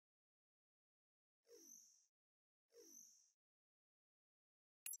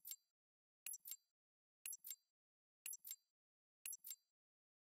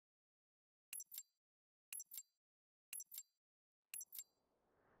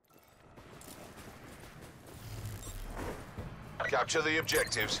Capture the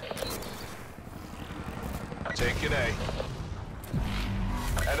objectives. Taking A.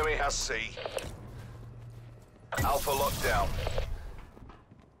 Enemy has C. Alpha locked down.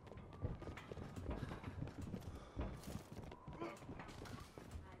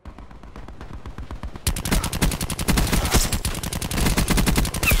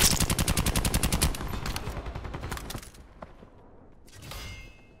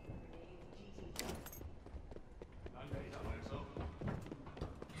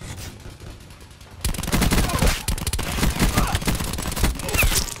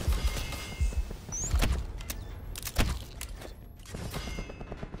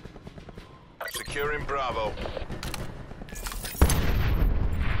 Securing Bravo.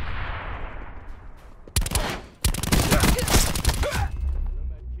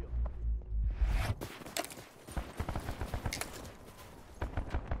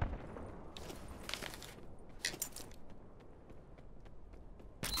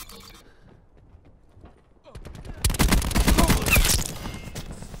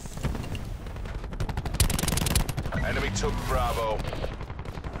 Enemy took Bravo.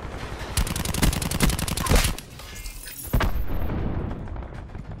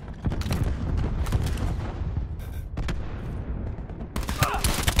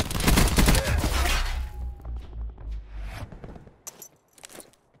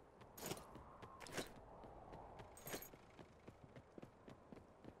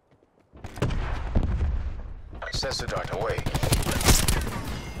 Sensor dart away.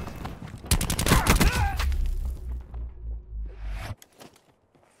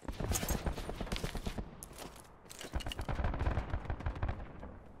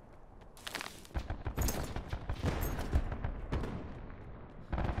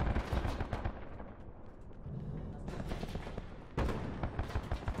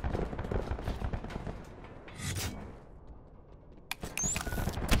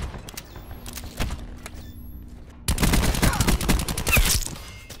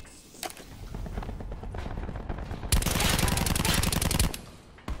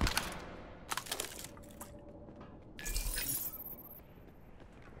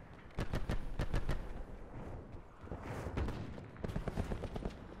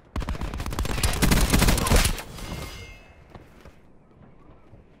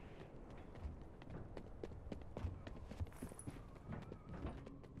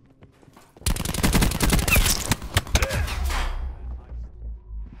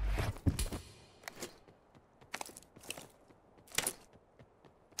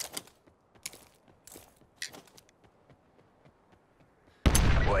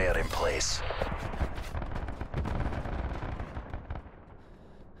 Wire in place.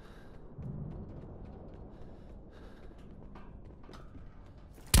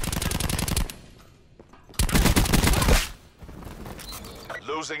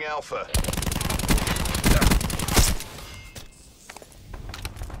 Losing Alpha.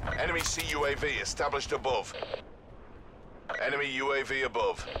 Enemy CUAV established above. Enemy UAV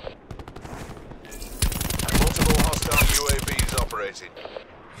above. Multiple hostile UAVs operating.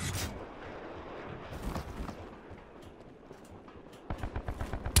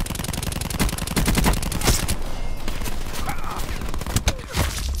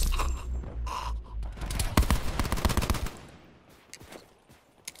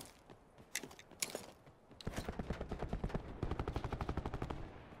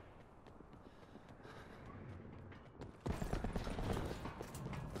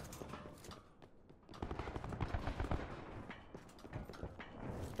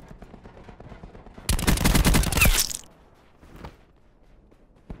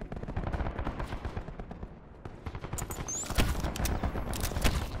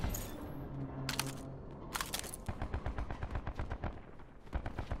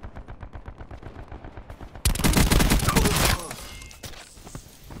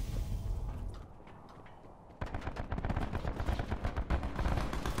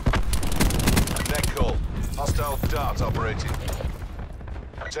 Hostile dart operating.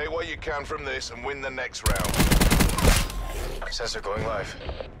 Take what you can from this and win the next round. Sensor going live.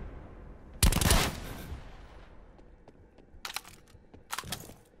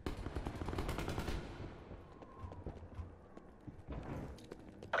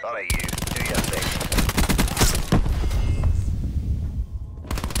 All right, you. Do your thing.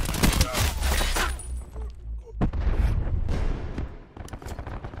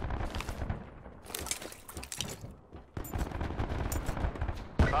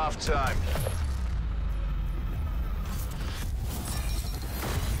 Half time.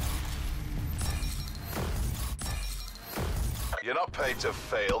 You're not paid to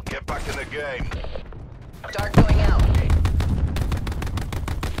fail. Get back in the game. Dart going out.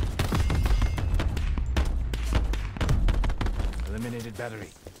 Eliminated battery.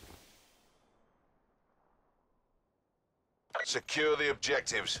 Secure the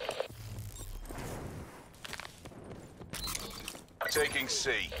objectives. Taking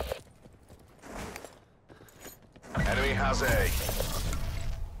C. Enemy has A.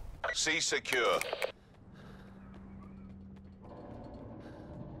 C secure.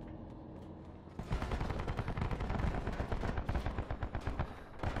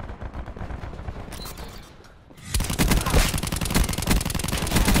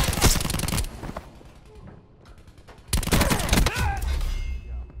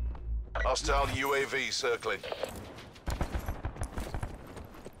 Hostile UAV circling.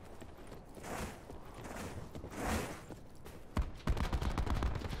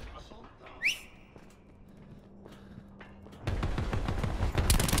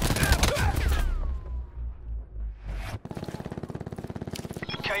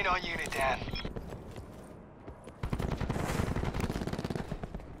 K9 unit down.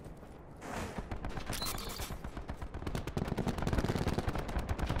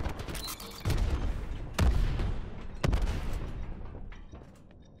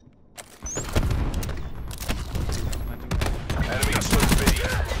 Enemy took B.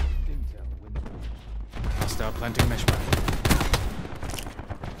 Intel window. Hostile planting mesh mine.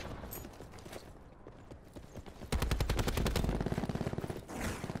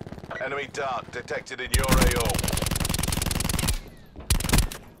 Enemy dart detected in your AO.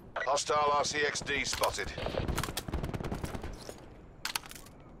 Hostile RCXD spotted.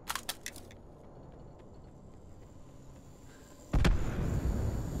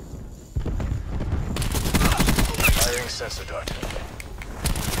 Firing sensor dart.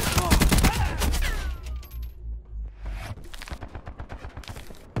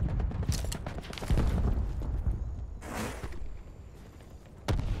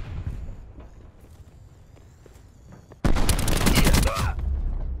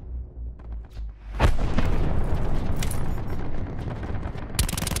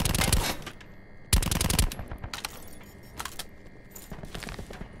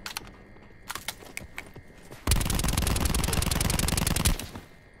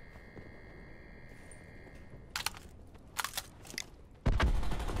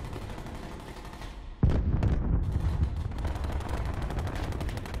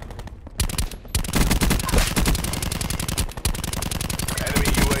 Enemy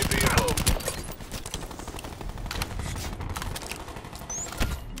UAV above.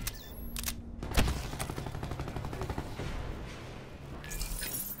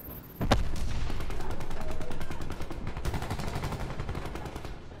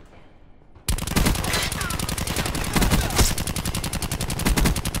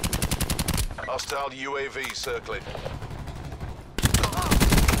 Hostile UAV circling.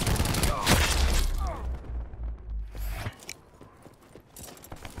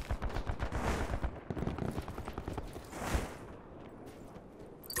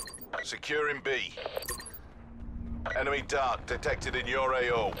 Securing B. Enemy dart detected in your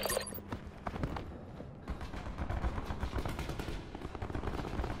AO.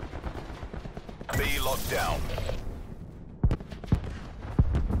 B locked down.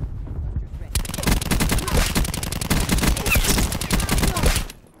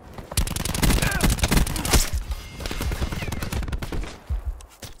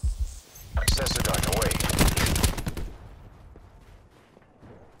 Sensor dart away.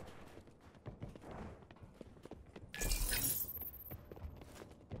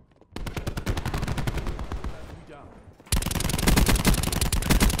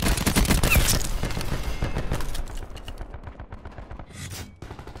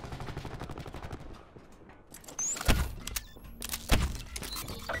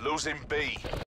 Losing B.